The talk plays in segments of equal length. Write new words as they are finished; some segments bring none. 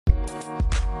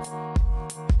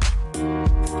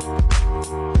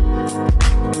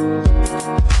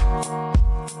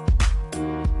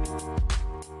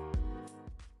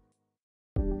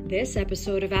This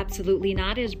episode of Absolutely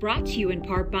Not is brought to you in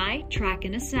part by Track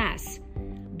and Assess.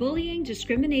 Bullying,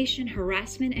 discrimination,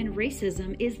 harassment, and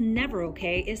racism is never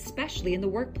okay, especially in the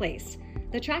workplace.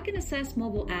 The Track and Assess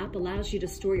mobile app allows you to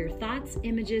store your thoughts,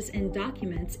 images, and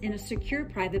documents in a secure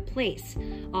private place,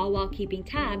 all while keeping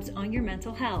tabs on your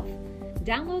mental health.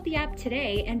 Download the app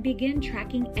today and begin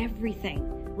tracking everything.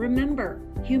 Remember,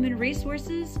 human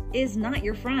resources is not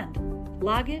your friend.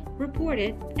 Log it, report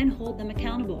it, and hold them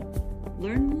accountable.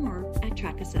 Learn more at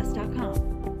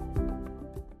trackassess.com.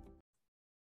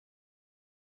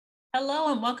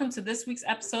 Hello and welcome to this week's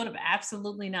episode of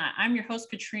Absolutely Not. I'm your host,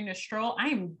 Katrina Stroll. I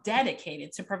am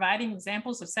dedicated to providing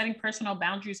examples of setting personal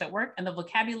boundaries at work and the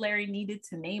vocabulary needed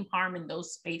to name harm in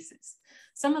those spaces.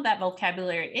 Some of that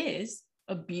vocabulary is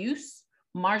abuse,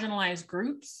 marginalized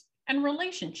groups, and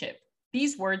relationship.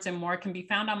 These words and more can be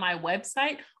found on my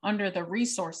website under the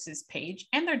resources page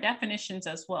and their definitions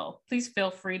as well. Please feel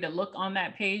free to look on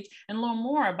that page and learn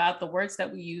more about the words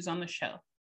that we use on the show.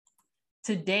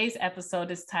 Today's episode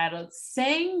is titled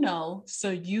Saying No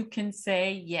So You Can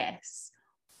Say Yes.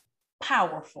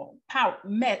 Powerful,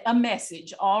 a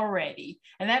message already.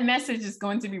 And that message is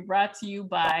going to be brought to you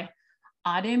by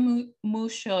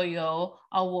Ademushoyo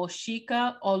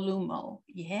Awoshika Olumo.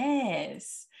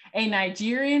 Yes, a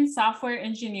Nigerian software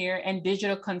engineer and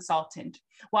digital consultant.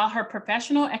 While her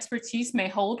professional expertise may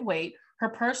hold weight, her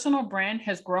personal brand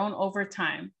has grown over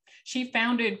time. She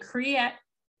founded Creative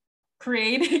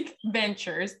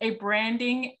Ventures, a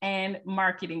branding and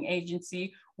marketing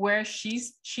agency where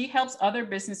she helps other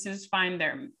businesses find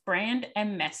their brand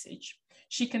and message.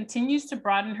 She continues to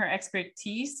broaden her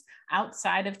expertise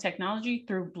outside of technology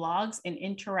through blogs and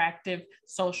interactive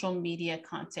social media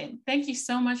content. Thank you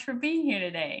so much for being here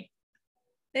today.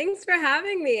 Thanks for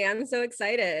having me. I'm so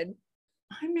excited.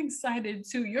 I'm excited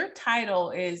too. Your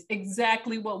title is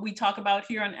exactly what we talk about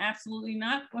here on Absolutely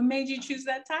Not. What made you choose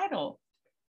that title?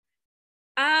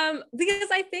 Because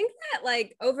I think that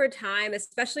like over time,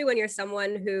 especially when you're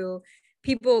someone who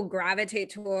people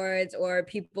gravitate towards or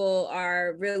people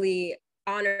are really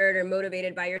honored or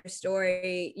motivated by your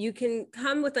story, you can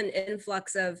come with an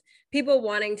influx of people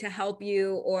wanting to help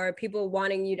you or people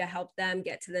wanting you to help them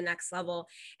get to the next level.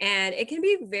 And it can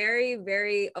be very,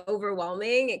 very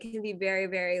overwhelming. It can be very,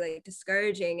 very like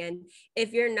discouraging. And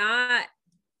if you're not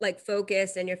like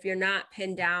focused and if you're not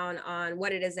pinned down on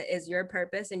what it is that is your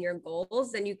purpose and your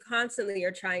goals, then you constantly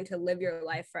are trying to live your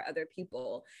life for other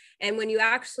people. And when you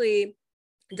actually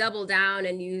double down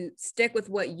and you stick with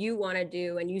what you want to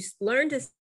do and you learn to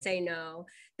say no,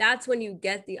 that's when you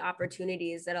get the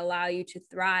opportunities that allow you to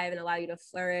thrive and allow you to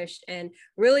flourish and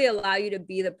really allow you to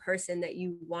be the person that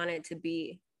you wanted to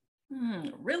be.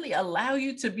 Really allow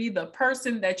you to be the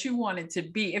person that you wanted to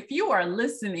be. If you are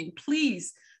listening,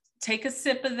 please take a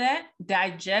sip of that,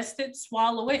 digest it,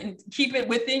 swallow it, and keep it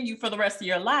within you for the rest of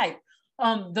your life.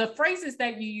 The phrases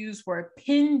that you used were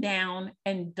pin down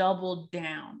and double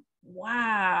down.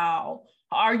 Wow.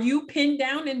 Are you pinned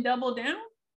down and double down?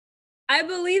 I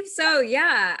believe so.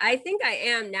 Yeah, I think I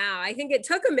am now. I think it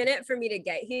took a minute for me to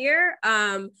get here.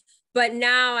 But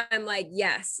now I'm like,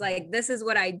 yes, like this is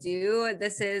what I do.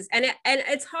 This is, and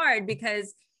it's hard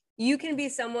because you can be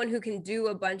someone who can do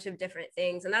a bunch of different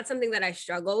things. And that's something that I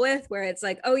struggle with, where it's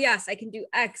like, oh yes, I can do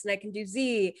X and I can do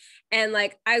Z. And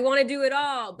like, I want to do it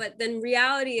all. But then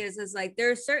reality is like, there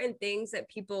are certain things that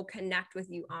people connect with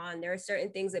you on. There are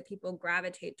certain things that people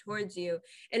gravitate towards you.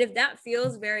 And if that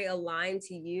feels very aligned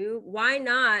to you, why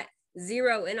not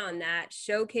zero in on that,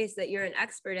 showcase that you're an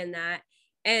expert in that,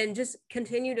 and just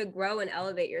continue to grow and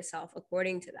elevate yourself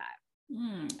according to that.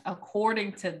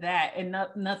 According to that and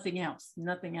nothing else.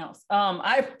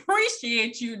 I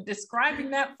appreciate you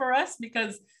describing that for us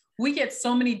because we get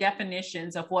so many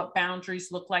definitions of what boundaries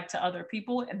look like to other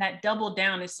people. And that double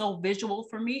down is so visual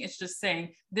for me. It's just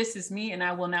saying, this is me and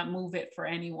I will not move it for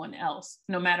anyone else,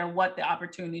 no matter what the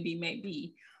opportunity may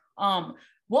be. What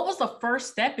was the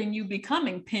first step in you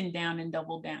becoming pinned down and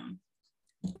double down?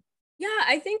 Yeah,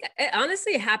 I think it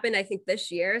honestly happened, I think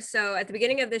this year. So at the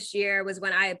beginning of this year was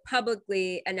when I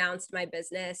publicly announced my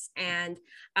business, and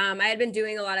I had been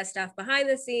doing a lot of stuff behind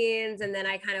the scenes. And then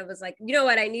I kind of was like, you know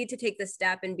what, I need to take the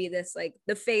step and be this like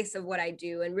the face of what I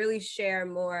do and really share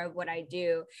more of what I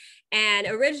do. And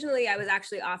originally I was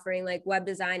actually offering like web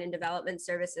design and development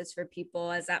services for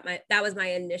people, as that was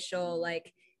my initial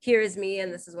like here's me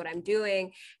and this is what I'm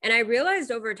doing. And I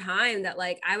realized over time that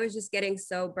like I was just getting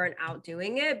so burnt out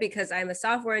doing it because I'm a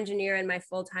software engineer in my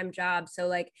full-time job. So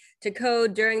like to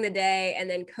code during the day and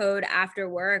then code after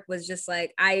work was just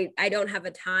like I don't have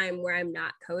a time where I'm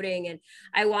not coding. And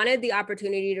I wanted the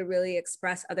opportunity to really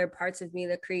express other parts of me,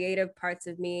 the creative parts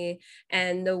of me,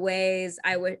 and the ways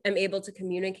am able to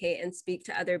communicate and speak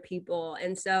to other people.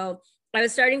 And so I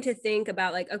was starting to think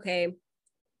about like, okay,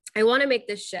 I want to make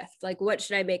this shift. Like, what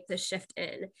should I make this shift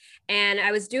in? And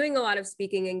I was doing a lot of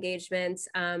speaking engagements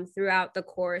throughout the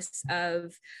course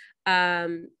of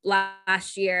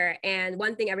last year. And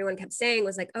one thing everyone kept saying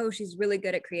was like, oh, she's really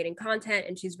good at creating content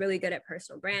and she's really good at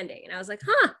personal branding. And I was like,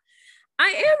 I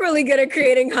am really good at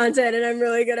creating content and I'm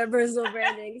really good at personal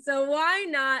branding. So why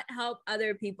not help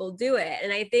other people do it?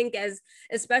 And I think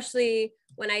especially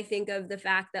when I think of the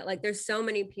fact that like there's so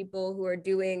many people who are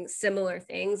doing similar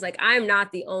things. Like I'm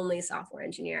not the only software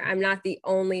engineer. I'm not the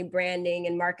only branding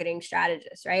and marketing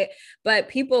strategist, right? But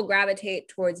people gravitate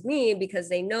towards me because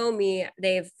they know me.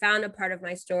 They've found a part of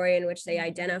my story in which they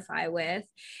identify with.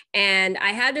 And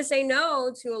I had to say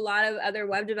no to a lot of other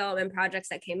web development projects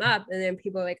that came up. And then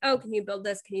people were like, oh, can you build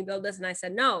this? Can you build this? And I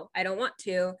said, no, I don't want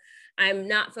to. I'm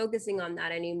not focusing on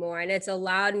that anymore. And it's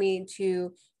allowed me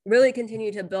to really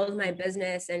continue to build my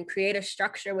business and create a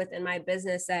structure within my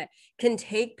business that can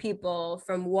take people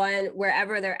from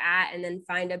wherever they're at and then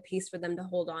find a piece for them to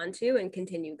hold on to and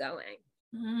continue going.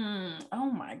 Oh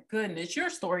my goodness,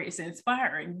 your story is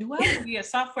inspiring. Do I want to be a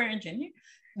software engineer?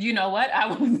 You know what? I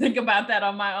will think about that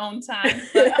on my own time.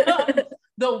 But,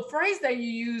 the phrase that you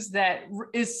use that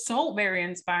is so very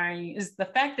inspiring is the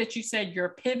fact that you said your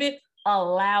pivot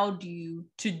allowed you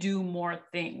to do more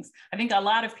things. I think a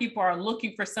lot of people are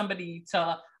looking for somebody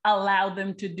to allow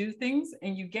them to do things,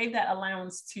 and you gave that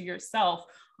allowance to yourself.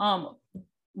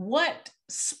 What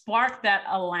sparked that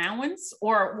allowance,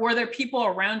 or were there people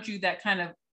around you that kind of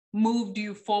moved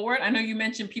you forward? I know you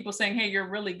mentioned people saying, hey, you're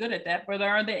really good at that, but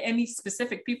are there any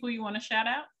specific people you want to shout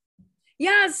out?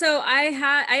 Yeah, so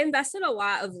I invested a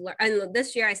lot and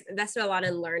this year I invested a lot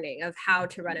in learning of how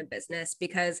to run a business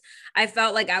because I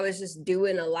felt like I was just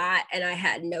doing a lot and I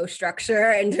had no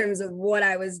structure in terms of what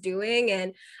I was doing.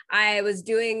 And I was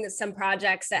doing some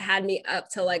projects that had me up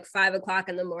till like 5 o'clock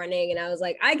in the morning. And I was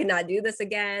like, I cannot do this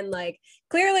again. Like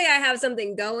clearly I have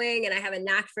something going and I have a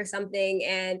knack for something.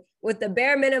 And with the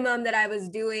bare minimum that I was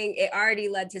doing, it already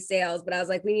led to sales, but I was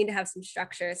like, we need to have some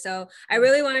structure. So I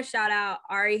really want to shout out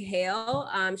Ari Hale.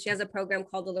 She has a program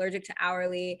called Allergic to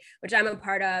Hourly, which I'm a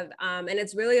part of. And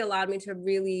it's really allowed me to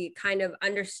really kind of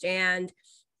understand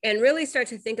and really start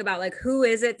to think about like, who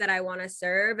is it that I want to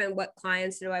serve and what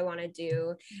clients do I want to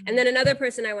do? And then another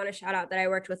person I want to shout out that I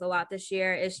worked with a lot this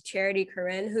year is Charity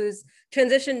Corinne, who's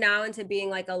transitioned now into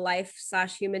being like a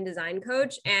life/human design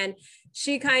coach. And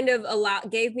she kind of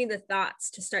gave me the thoughts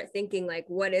to start thinking like,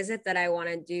 what is it that I want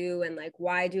to do? And like,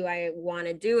 why do I want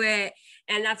to do it?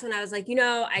 And that's when I was like,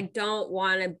 I don't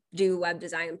want to do web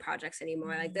design projects anymore.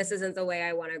 Like this isn't the way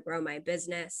I want to grow my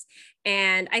business.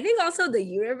 And I think also the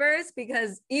universe,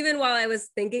 because even while I was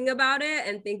thinking about it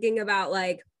and thinking about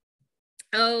like,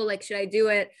 oh, like, should I do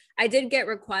it? I did get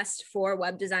requests for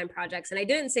web design projects and I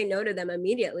didn't say no to them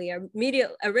immediately.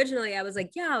 Originally, I was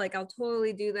like, yeah, like I'll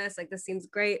totally do this. Like, this seems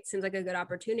great. Seems like a good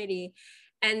opportunity.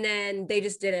 And then they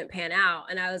just didn't pan out.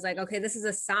 And I was like, okay, this is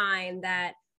a sign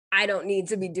that I don't need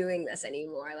to be doing this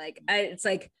anymore. Like, it's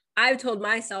like, I've told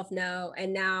myself no,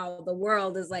 and now the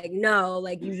world is like, no,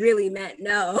 like you really meant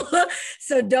no.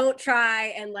 So don't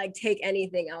try and like take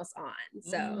anything else on.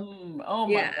 So, oh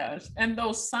my gosh. And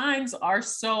those signs are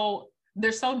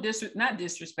they're so not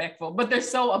disrespectful, but they're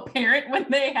so apparent when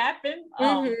they happen.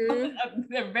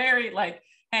 They're very like,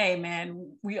 hey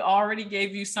man, we already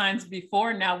gave you signs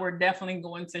before. Now we're definitely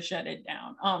going to shut it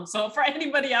down. So for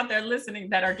anybody out there listening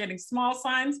that are getting small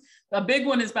signs, a big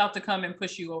one is about to come and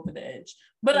push you over the edge.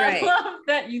 But right. I love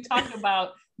that you talk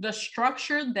about the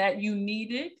structure that you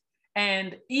needed.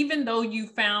 And even though you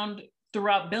found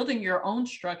throughout building your own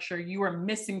structure, you were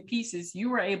missing pieces,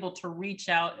 you were able to reach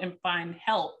out and find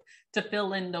help to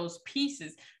fill in those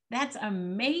pieces. That's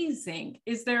amazing.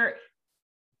 Is there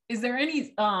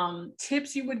any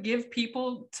tips you would give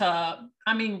people to,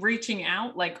 reaching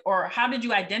out, like, or how did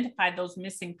you identify those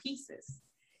missing pieces?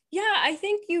 Yeah, I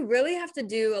think you really have to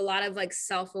do a lot of like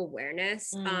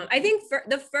self-awareness. I think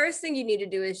the first thing you need to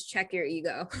do is check your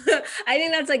ego. I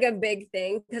think that's like a big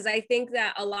thing because I think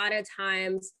that a lot of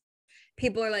times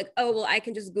people are like, oh, well, I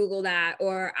can just Google that,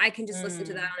 or I can just listen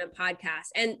to that on a podcast.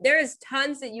 And there's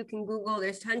tons that you can Google.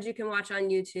 There's tons you can watch on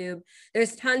YouTube.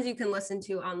 There's tons you can listen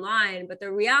to online. But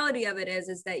the reality of it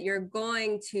is that you're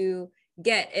going to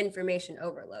get information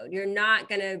overload. You're not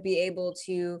going to be able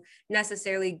to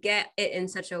necessarily get it in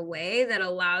such a way that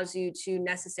allows you to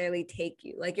necessarily take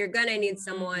you. Like you're going to need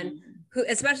someone who,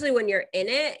 especially when you're in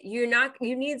it, you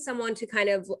need someone to kind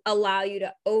of allow you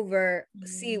to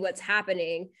oversee what's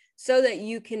happening so that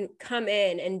you can come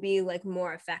in and be like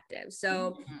more effective.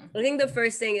 So I think the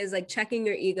first thing is like checking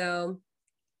your ego,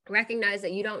 recognize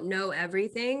that you don't know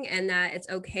everything and that it's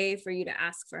okay for you to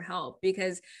ask for help,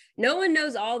 because no one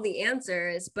knows all the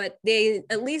answers, but they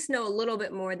at least know a little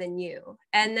bit more than you.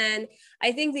 And then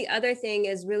I think the other thing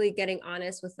is really getting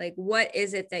honest with like, what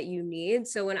is it that you need?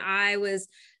 So when I was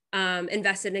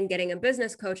invested in getting a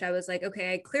business coach, I was like,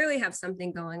 okay, I clearly have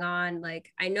something going on.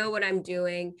 Like I know what I'm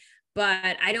doing,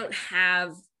 but I don't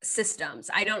have systems.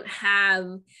 I don't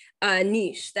have a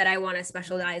niche that I want to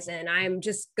specialize in. I'm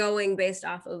just going based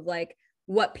off of like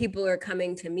what people are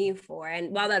coming to me for.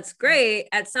 And while that's great,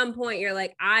 at some point you're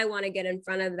like, I want to get in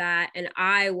front of that and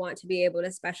I want to be able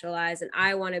to specialize and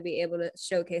I want to be able to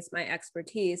showcase my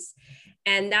expertise.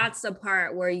 And that's the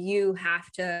part where you have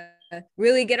to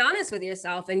really get honest with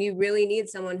yourself, and you really need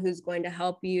someone who's going to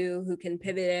help you, who can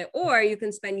pivot it, or you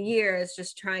can spend years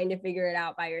just trying to figure it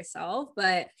out by yourself.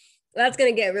 But that's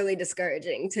going to get really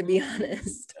discouraging, to be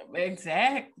honest.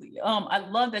 Exactly. I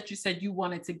love that you said you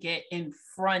wanted to get in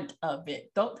front of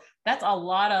it. That's a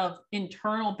lot of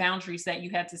internal boundaries that you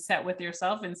had to set with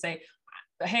yourself and say,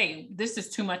 hey, this is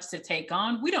too much to take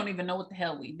on. We don't even know what the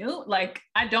hell we do. Like,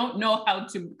 I don't know how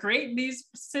to create these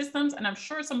systems. And I'm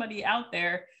sure somebody out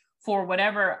there, for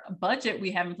whatever budget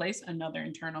we have in place, another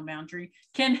internal boundary,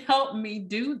 can help me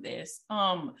do this.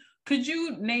 Could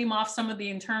you name off some of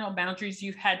the internal boundaries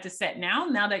you've had to set now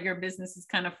that your business is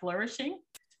kind of flourishing?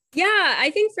 Yeah, I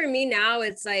think for me now,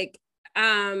 it's like,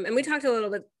 and we talked a little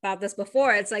bit about this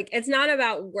before. It's like, it's not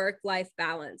about work-life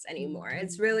balance anymore.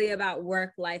 It's really about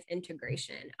work-life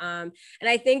integration. And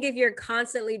I think if you're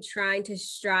constantly trying to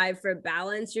strive for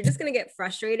balance, you're just going to get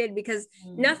frustrated because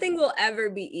nothing will ever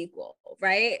be equal,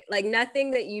 right? Like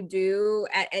nothing that you do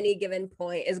at any given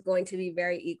point is going to be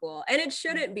very equal, and it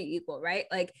shouldn't be equal, right?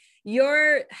 Like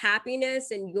your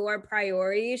happiness and your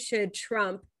priorities should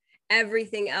trump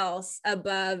everything else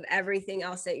above everything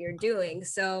else that you're doing.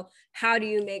 So how do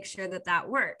you make sure that that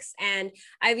works? And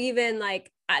I've even like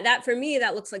that, for me,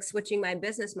 that looks like switching my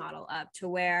business model up to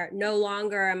where no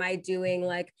longer am I doing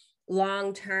like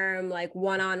long-term, like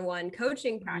one-on-one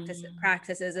coaching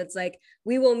practices. It's like,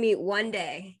 we will meet one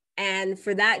day, and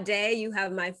for that day, you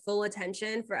have my full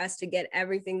attention for us to get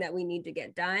everything that we need to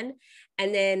get done.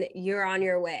 And then you're on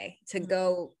your way to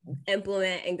go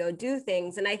implement and go do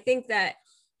things. And I think that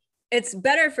it's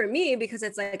better for me because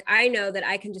it's like, I know that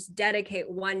I can just dedicate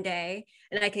one day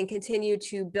and I can continue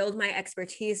to build my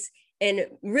expertise in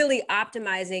really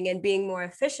optimizing and being more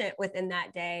efficient within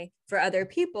that day for other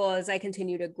people as I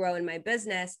continue to grow in my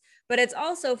business. But it's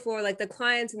also for like the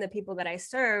clients and the people that I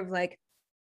serve, like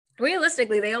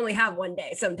realistically, they only have one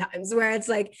day sometimes, where it's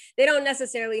like, they don't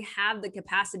necessarily have the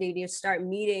capacity to start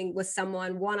meeting with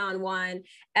someone one-on-one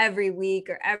every week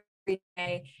or every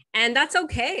day. And that's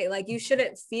okay. Like, you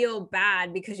shouldn't feel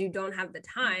bad because you don't have the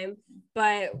time,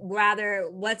 but rather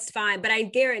what's fine. But I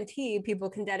guarantee people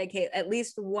can dedicate at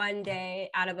least one day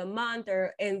out of a month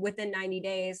or within 90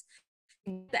 days,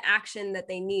 the action that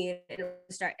they need and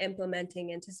start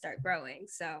implementing and to start growing.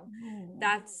 So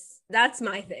that's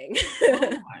my thing. Oh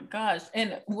my gosh.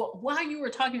 And while you were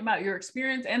talking about your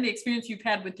experience and the experience you've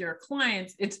had with your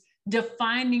clients, it's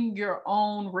defining your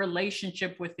own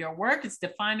relationship with your work. It's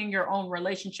defining your own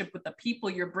relationship with the people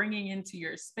you're bringing into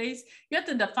your space. You have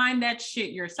to define that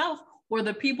shit yourself, or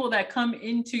the people that come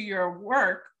into your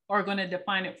work are going to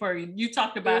define it for you. You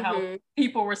talked about how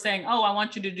people were saying, oh, I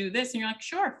want you to do this. And you're like,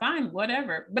 sure, fine,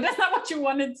 whatever. But that's not what you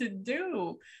wanted to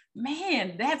do.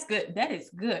 Man, that's good. That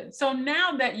is good. So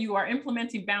now that you are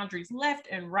implementing boundaries left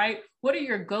and right, what are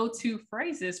your go-to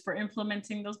phrases for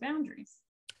implementing those boundaries?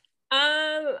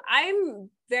 What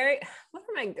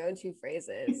are my go-to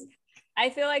phrases? I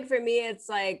feel like for me, it's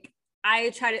like,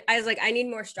 I was like, I need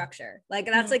more structure. Like,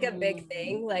 that's like a big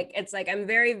thing. Like, it's like, I'm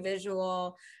very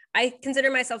visual. I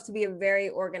consider myself to be a very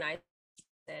organized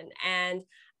person, and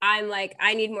I'm like,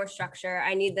 I need more structure.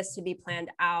 I need this to be planned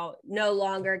out. No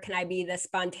longer can I be the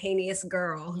spontaneous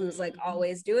girl who's like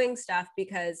always doing stuff,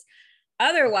 because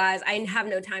otherwise I have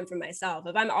no time for myself.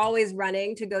 If I'm always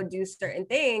running to go do certain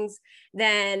things,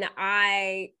 then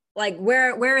I like,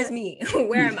 where is me?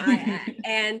 Where am I at?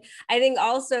 And I think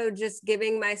also just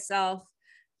giving myself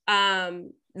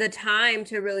the time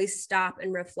to really stop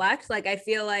and reflect. Like, I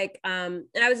feel like, and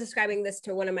I was describing this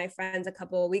to one of my friends a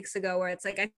couple of weeks ago, where it's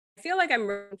like, I feel like I'm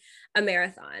running a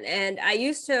marathon. And I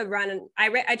used to run,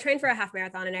 I trained for a half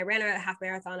marathon, and I ran a half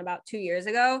marathon about 2 years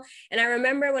ago. And I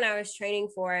remember when I was training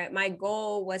for it, my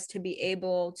goal was to be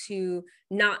able to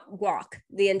not walk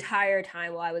the entire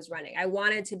time while I was running. I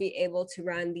wanted to be able to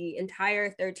run the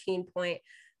entire 13.1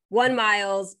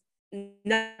 miles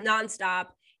nonstop.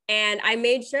 And I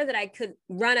made sure that I could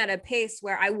run at a pace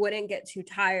where I wouldn't get too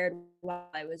tired while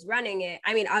I was running it.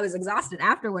 I mean, I was exhausted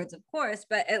afterwards, of course,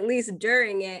 but at least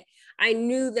during it, I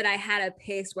knew that I had a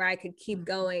pace where I could keep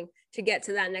going to get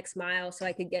to that next mile so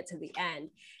I could get to the end.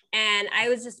 And I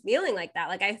was just feeling like that.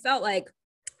 Like I felt like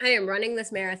I am running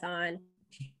this marathon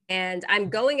and I'm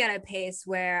going at a pace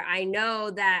where I know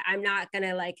that I'm not going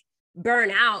to like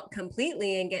burn out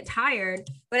completely and get tired,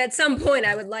 but at some point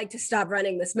I would like to stop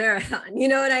running this marathon, you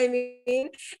know what I mean?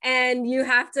 And you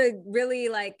have to really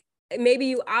like, maybe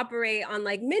you operate on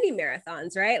like mini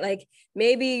marathons, right? Like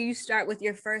maybe you start with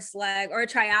your first leg, or a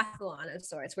triathlon of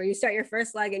sorts, where you start your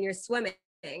first leg and you're swimming,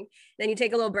 then you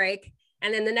take a little break,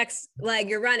 and then the next leg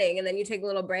you're running, and then you take a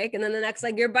little break, and then the next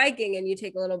leg you're biking and you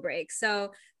take a little break.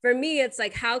 So for me, it's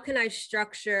like, how can I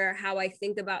structure how I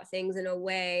think about things in a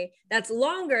way that's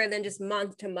longer than just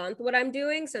month to month what I'm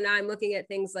doing? So now I'm looking at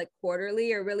things like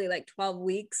quarterly, or really like 12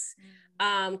 weeks,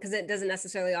 because it doesn't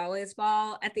necessarily always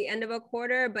fall at the end of a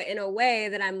quarter, but in a way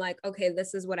that I'm like, okay,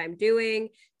 this is what I'm doing.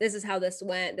 This is how this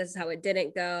went. This is how it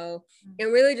didn't go.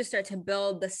 And really just start to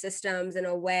build the systems in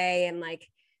a way, and like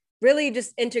really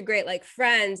just integrate like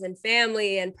friends and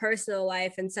family and personal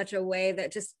life in such a way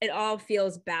that just it all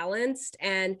feels balanced.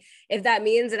 And if that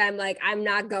means that I'm like, I'm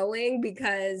not going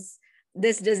because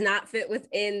this does not fit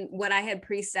within what I had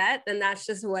preset, then that's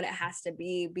just what it has to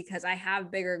be, because I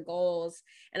have bigger goals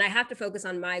and I have to focus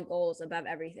on my goals above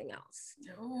everything else.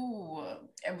 Oh,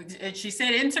 and she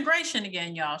said integration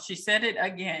again, y'all. She said it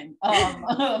again.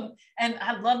 And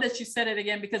I love that she said it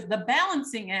again, because the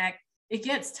balancing act, it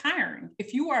gets tiring.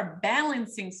 If you are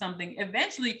balancing something,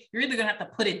 eventually you're either going to have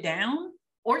to put it down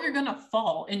or you're going to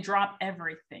fall and drop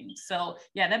everything. So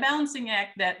yeah, that balancing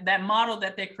act, that model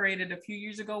that they created a few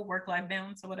years ago, work-life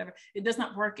balance or whatever, it does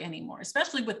not work anymore,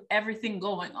 especially with everything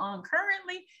going on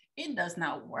currently. It does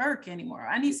not work anymore.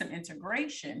 I need some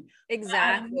integration.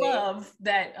 Exactly. I love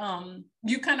that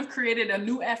you kind of created a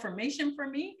new affirmation for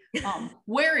me.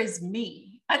 Where is me?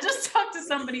 I just talked to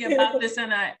somebody about this,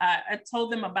 and I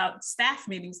told them about staff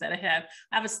meetings that I have.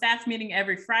 I have a staff meeting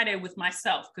every Friday with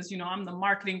myself, because, you know, I'm the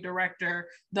marketing director,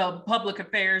 the public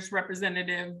affairs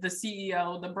representative, the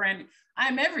CEO, the brand.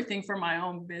 I'm everything for my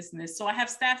own business. So I have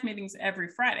staff meetings every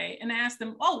Friday, and I ask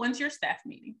them, oh, when's your staff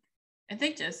meeting? And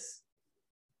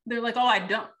they're like, oh, I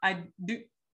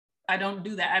don't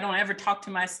do that. I don't ever talk to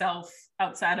myself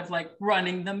outside of like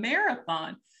running the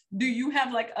marathon. Do you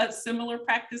have like a similar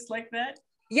practice like that?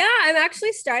 Yeah, I'm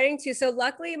actually starting to. So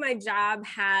luckily my job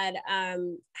had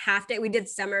half day. We did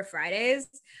summer Fridays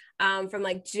from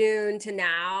like June to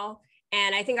now.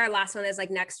 And I think our last one is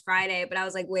like next Friday, but I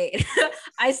was like, wait,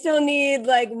 I still need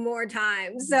like more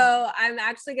time. So I'm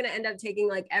actually going to end up taking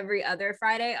like every other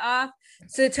Friday off.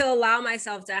 So to allow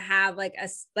myself to have like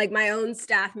my own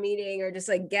staff meeting, or just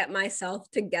like get myself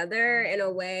together in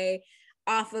a way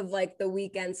off of like the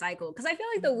weekend cycle. Cause I feel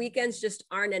like the weekends just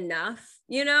aren't enough,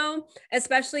 you know,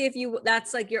 especially if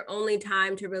that's like your only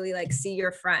time to really like see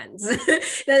your friends. Then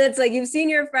it's like, you've seen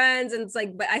your friends and it's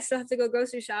like, but I still have to go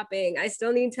grocery shopping. I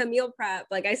still need to meal prep.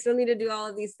 Like I still need to do all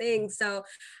of these things. So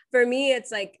for me,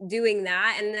 it's like doing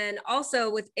that. And then also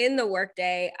within the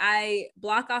workday, I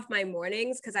block off my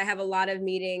mornings because I have a lot of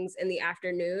meetings in the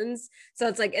afternoons. So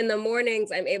it's like in the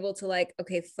mornings, I'm able to like,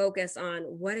 okay, focus on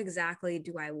what exactly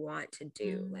do I want to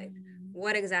do? Like,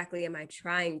 what exactly am I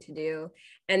trying to do?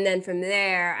 And then from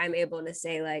there, I'm able to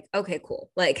say like, okay,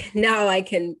 cool. Like now I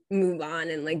can move on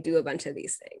and like do a bunch of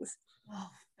these things. Oh,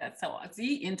 that's so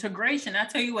see, integration. I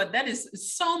tell you what, that is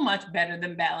so much better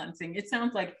than balancing. It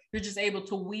sounds like you're just able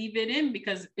to weave it in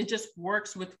because it just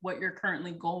works with what you're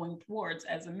currently going towards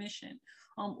as a mission.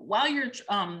 While you're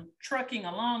trucking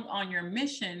along on your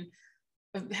mission,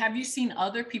 have you seen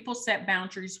other people set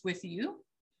boundaries with you?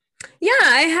 Yeah,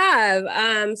 I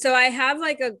have. So I have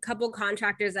like a couple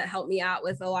contractors that help me out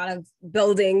with a lot of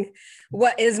building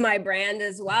what is my brand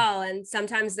as well. And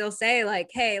sometimes they'll say like,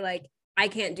 hey, like, I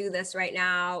can't do this right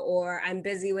now, or I'm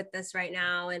busy with this right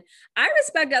now. And I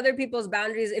respect other people's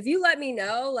boundaries. If you let me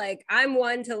know, like I'm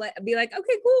one to be like,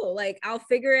 okay, cool. Like I'll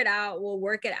figure it out. We'll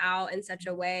work it out in such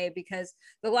a way, because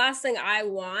the last thing I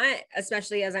want,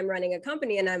 especially as I'm running a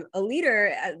company and I'm a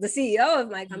leader, the CEO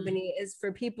of my company, is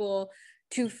for people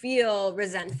to feel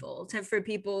resentful, for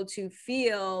people to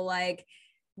feel like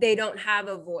they don't have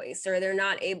a voice or they're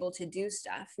not able to do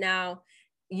stuff. Now,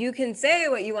 you can say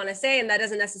what you want to say, and that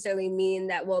doesn't necessarily mean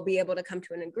that we'll be able to come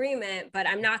to an agreement, but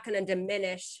I'm not going to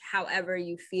diminish however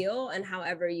you feel and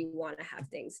however you want to have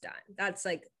things done. That's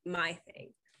like my thing.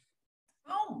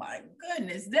 Oh my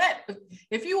goodness. That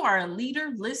if you are a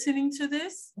leader listening to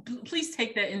this, please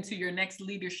take that into your next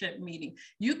leadership meeting.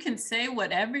 You can say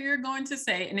whatever you're going to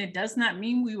say, and it does not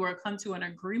mean we will come to an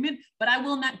agreement, but I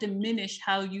will not diminish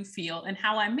how you feel and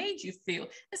how I made you feel,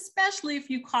 especially if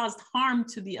you caused harm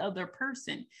to the other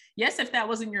person. Yes, if that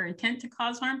wasn't your intent to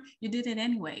cause harm, you did it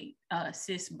anyway,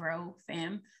 sis, bro,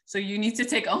 fam. So you need to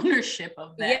take ownership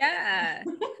of that. Yeah.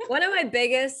 One of my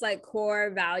biggest like core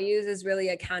values is really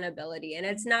accountability. And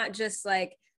it's not just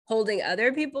like holding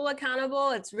other people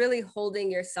accountable. It's really holding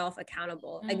yourself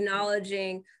accountable,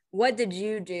 acknowledging what did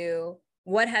you do?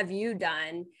 What have you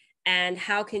done? And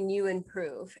how can you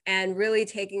improve? And really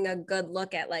taking a good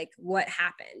look at like what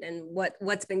happened and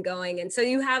what's been going. And so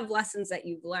you have lessons that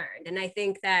you've learned. And I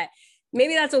think that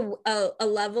maybe that's a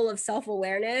level of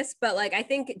self-awareness, but like, I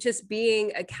think just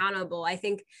being accountable, I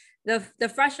think the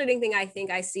frustrating thing I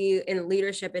think I see in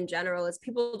leadership in general is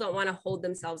people don't want to hold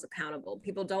themselves accountable.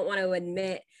 People don't want to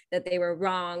admit that they were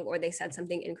wrong or they said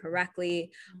something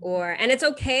incorrectly, and it's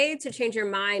okay to change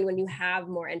your mind when you have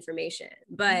more information.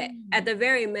 But at the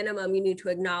very minimum, you need to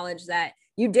acknowledge that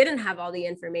you didn't have all the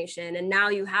information and now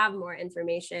you have more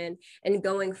information, and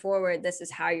going forward, this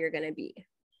is how you're going to be.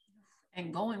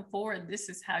 And going forward, this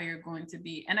is how you're going to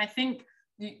be. And I think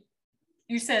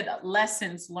you said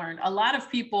lessons learned. A lot of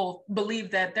people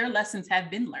believe that their lessons have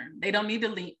been learned. They don't need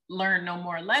to learn no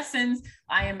more lessons.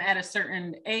 I am at a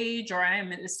certain age, or I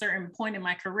am at a certain point in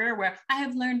my career where I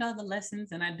have learned all the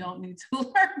lessons and I don't need to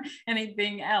learn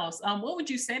anything else. What would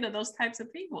you say to those types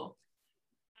of people?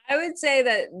 I would say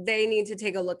that they need to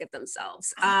take a look at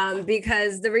themselves,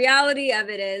 because the reality of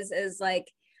it is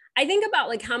like, I think about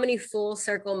like how many full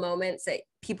circle moments that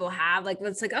people have, like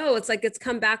it's like, oh, it's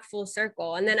come back full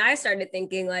circle. And then I started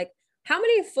thinking like, how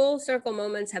many full circle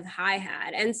moments have I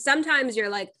had? And sometimes you're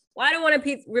like, well, I don't want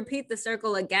to repeat the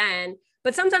circle again,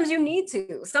 but sometimes you need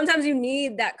to. Sometimes you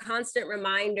need that constant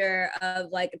reminder of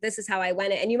like, this is how I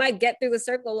went it. And you might get through the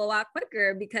circle a lot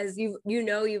quicker because you've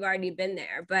already been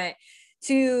there. But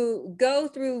to go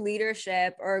through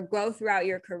leadership or go throughout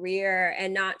your career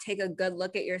and not take a good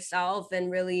look at yourself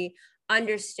and really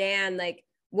understand like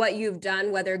what you've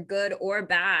done, whether good or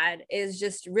bad, is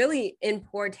just really in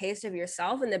poor taste of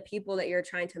yourself and the people that you're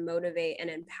trying to motivate and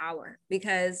empower.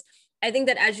 Because I think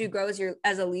that as you grow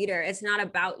as a leader, it's not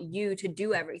about you to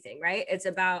do everything, right? It's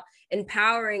about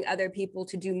empowering other people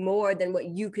to do more than what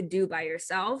you could do by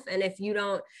yourself. And if you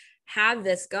don't have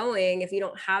this going, if you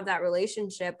don't have that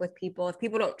relationship with people, if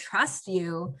people don't trust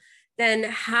you, then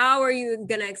how are you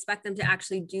going to expect them to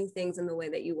actually do things in the way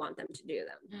that you want them to do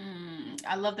them?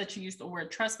 I love that you used the word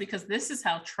trust, because this is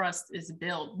how trust is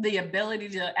built. The ability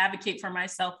to advocate for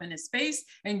myself in a space,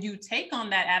 and you take on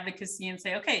that advocacy and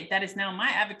say, okay, that is now my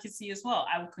advocacy as well.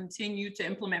 I will continue to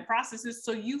implement processes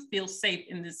so you feel safe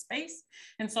in this space.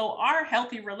 And so our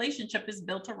healthy relationship is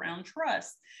built around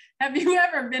trust. Have you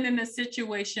ever been in a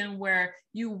situation where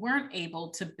you weren't able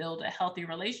to build a healthy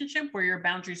relationship, where your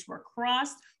boundaries were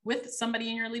crossed with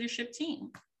somebody in your leadership team?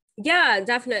 Yeah,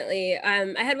 definitely.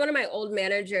 I had one of my old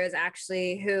managers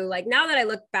actually who, like, now that I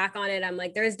look back on it, I'm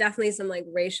like, there's definitely some like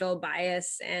racial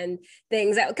bias and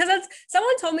things that, because that's,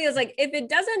 someone told me, it was like, if it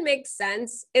doesn't make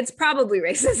sense, it's probably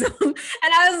racism.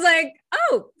 And I was like,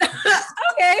 oh,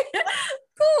 okay,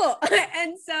 cool.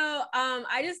 And so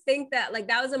I just think that like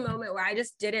that was a moment where I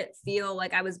just didn't feel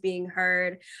like I was being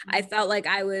heard. I felt like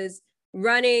I was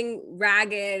running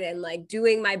ragged and like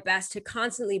doing my best to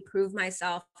constantly prove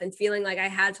myself and feeling like I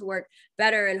had to work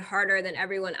better and harder than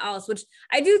everyone else, which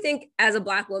I do think as a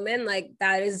Black woman, like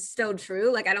that is still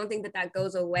true. Like, I don't think that that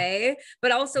goes away,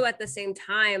 but also at the same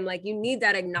time, like you need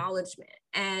that acknowledgement.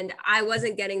 And I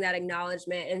wasn't getting that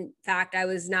acknowledgement. In fact, I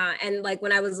was not. And like,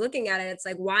 when I was looking at it, it's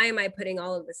like, why am I putting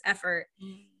all of this effort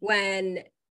when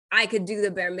I could do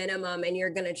the bare minimum and you're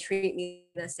going to treat me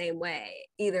the same way,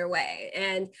 either way?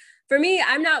 And for me,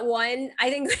 I'm not one, I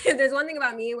think if there's one thing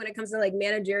about me when it comes to like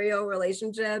managerial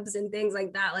relationships and things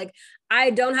like that, like I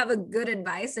don't have a good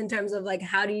advice in terms of like,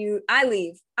 I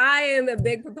leave. I am a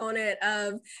big proponent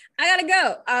of, I gotta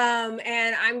go.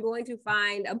 And I'm going to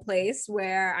find a place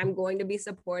where I'm going to be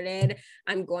supported.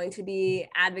 I'm going to be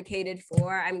advocated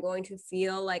for. I'm going to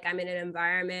feel like I'm in an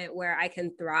environment where I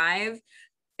can thrive.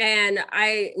 And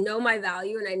I know my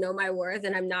value and I know my worth,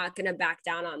 and I'm not going to back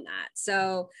down on that.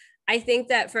 So I think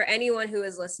that for anyone who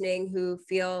is listening who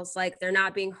feels like they're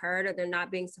not being heard or they're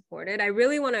not being supported, I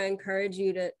really want to encourage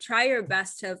you to try your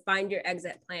best to find your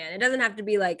exit plan. It doesn't have to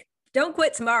be like don't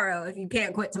quit tomorrow. If you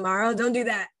can't quit tomorrow, don't do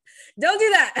that. Don't do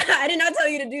that. I did not tell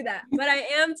you to do that, but I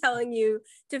am telling you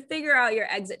to figure out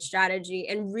your exit strategy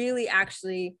and really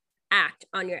actually act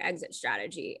on your exit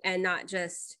strategy and not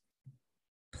just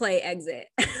play exit.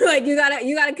 Like you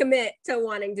gotta commit to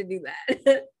wanting to do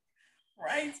that.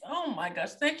 Right. Oh my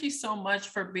gosh. Thank you so much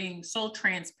for being so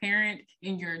transparent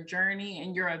in your journey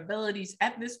and your abilities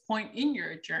at this point in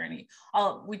your journey.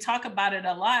 We talk about it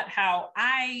a lot, how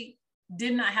I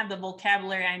did not have the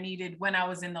vocabulary I needed when I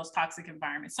was in those toxic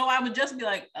environments. So I would just be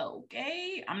like,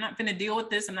 okay, I'm not going to deal with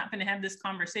this. I'm not going to have this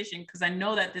conversation because I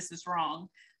know that this is wrong,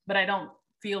 but I don't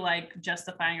feel like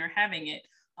justifying or having it.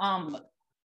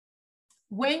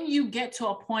 When you get to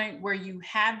a point where you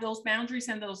have those boundaries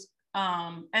and those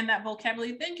and that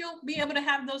vocabulary, then you'll be able to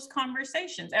have those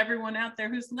conversations, everyone out there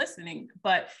who's listening.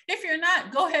 But if you're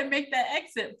not, go ahead and make that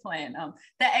exit plan.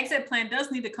 That exit plan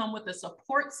does need to come with a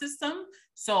support system.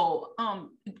 So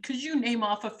could you name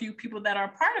off a few people that are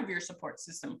part of your support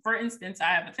system? For instance, I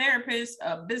have a therapist,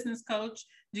 a business coach.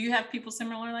 Do you have people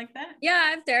similar like that? Yeah,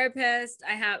 I have therapists.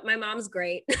 I have, my mom's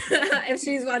great. If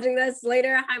she's watching this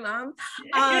later, hi mom.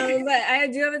 But I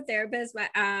do have a therapist, but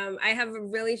I have a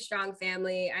really strong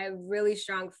family. I have really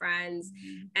strong friends,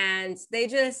 and they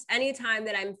just, anytime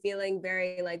that I'm feeling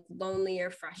very like lonely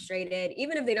or frustrated,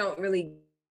 even if they don't really,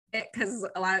 because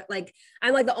a lot of, like,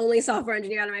 I'm like the only software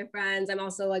engineer out of my friends. I'm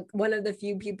also like one of the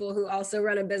few people who also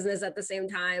run a business at the same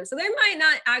time. So they might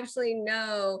not actually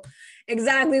know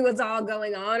exactly what's all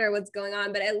going on or what's going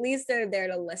on, but at least they're there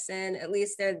to listen. At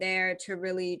least they're there to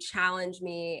really challenge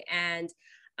me and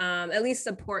at least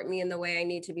support me in the way I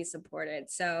need to be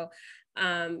supported. So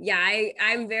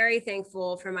I'm very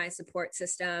thankful for my support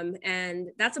system, and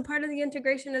that's a part of the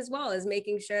integration as well, is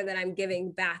making sure that I'm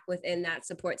giving back within that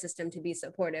support system to be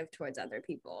supportive towards other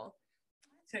people.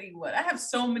 Tell you what, I have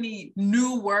so many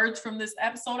new words from this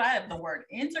episode. I have the word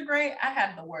integrate. I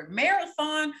have the word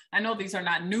marathon. I know these are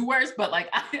not new words, but like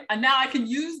now I can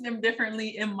use them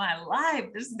differently in my life.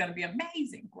 This is going to be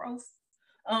amazing growth.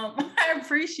 I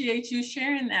appreciate you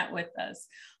sharing that with us.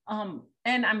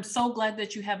 And I'm so glad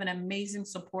that you have an amazing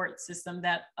support system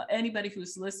that anybody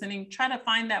who's listening, try to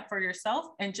find that for yourself.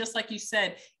 And just like you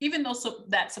said, even though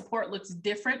that support looks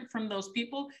different from those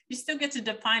people, you still get to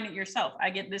define it yourself. I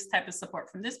get this type of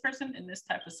support from this person and this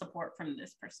type of support from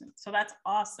this person. So that's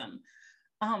awesome.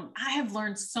 I have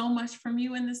learned so much from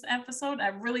you in this episode. I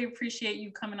really appreciate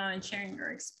you coming on and sharing your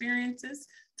experiences.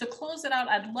 To close it out,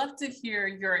 I'd love to hear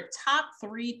your top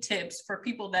 3 tips for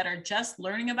people that are just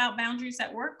learning about boundaries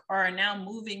at work or are now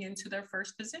moving into their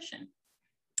first position.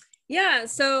 Yeah,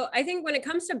 so I think when it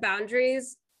comes to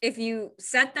boundaries, if you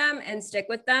set them and stick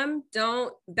with them,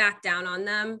 don't back down on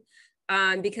them.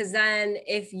 Because then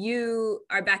if you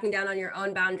are backing down on your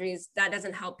own boundaries, that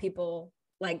doesn't help people,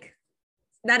 like,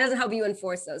 that doesn't help you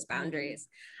enforce those boundaries.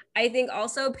 I think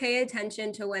also pay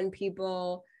attention to when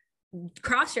people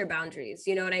cross your boundaries,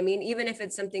 you know what I mean? Even if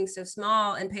it's something so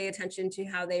small, and pay attention to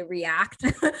how they react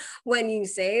when you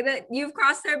say that you've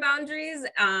crossed their boundaries.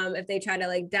 If they try to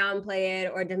like downplay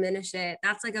it or diminish it,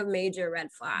 that's like a major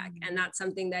red flag. And that's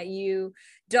something that you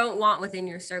don't want within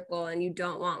your circle and you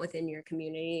don't want within your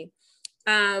community.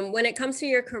 When it comes to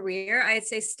your career, I'd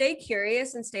say stay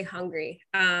curious and stay hungry.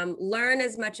 Learn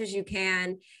as much as you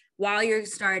can while you're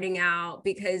starting out,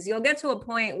 because you'll get to a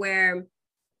point where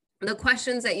the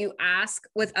questions that you ask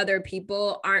with other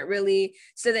people aren't really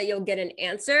so that you'll get an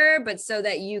answer, but so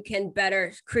that you can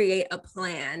better create a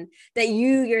plan that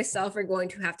you yourself are going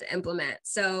to have to implement.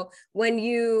 So when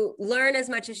you learn as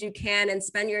much as you can and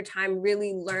spend your time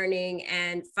really learning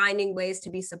and finding ways to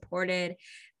be supported,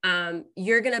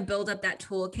 you're going to build up that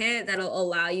toolkit that'll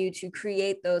allow you to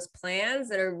create those plans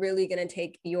that are really going to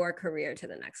take your career to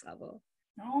the next level.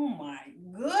 Oh my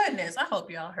goodness. I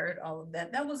hope y'all heard all of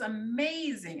that. That was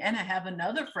amazing. And I have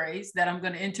another phrase that I'm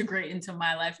going to integrate into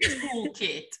my life.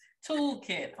 Toolkit.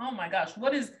 Toolkit. Oh my gosh.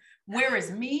 Where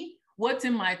is me? What's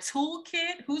in my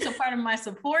toolkit? Who's a part of my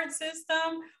support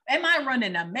system? Am I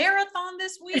running a marathon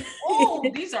this week? Oh,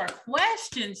 these are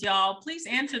questions, y'all. Please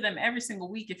answer them every single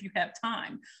week if you have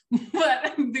time.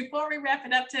 But before we wrap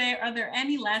it up today, are there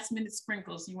any last minute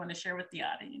sprinkles you want to share with the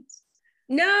audience?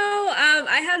 No,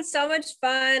 I had so much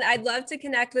fun. I'd love to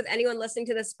connect with anyone listening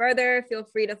to this further. Feel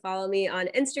free to follow me on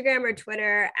Instagram or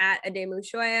Twitter at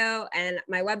Ademushoyo. And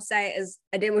my website is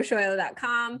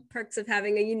ademushoyo.com, perks of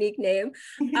having a unique name.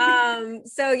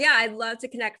 So yeah, I'd love to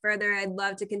connect further. I'd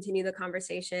love to continue the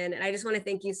conversation. And I just want to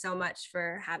thank you so much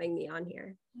for having me on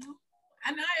here.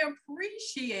 And I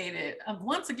appreciate it.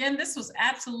 Once again, this was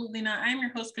Absolutely Not. I'm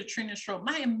your host, Katrina Stroh.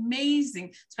 My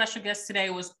amazing special guest today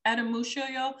was Etta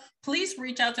Mushoyo. Please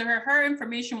reach out to her. Her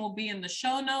information will be in the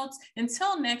show notes.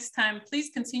 Until next time,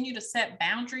 please continue to set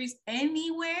boundaries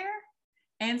anywhere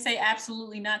and say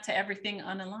absolutely not to everything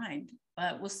unaligned.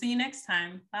 But we'll see you next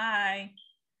time. Bye.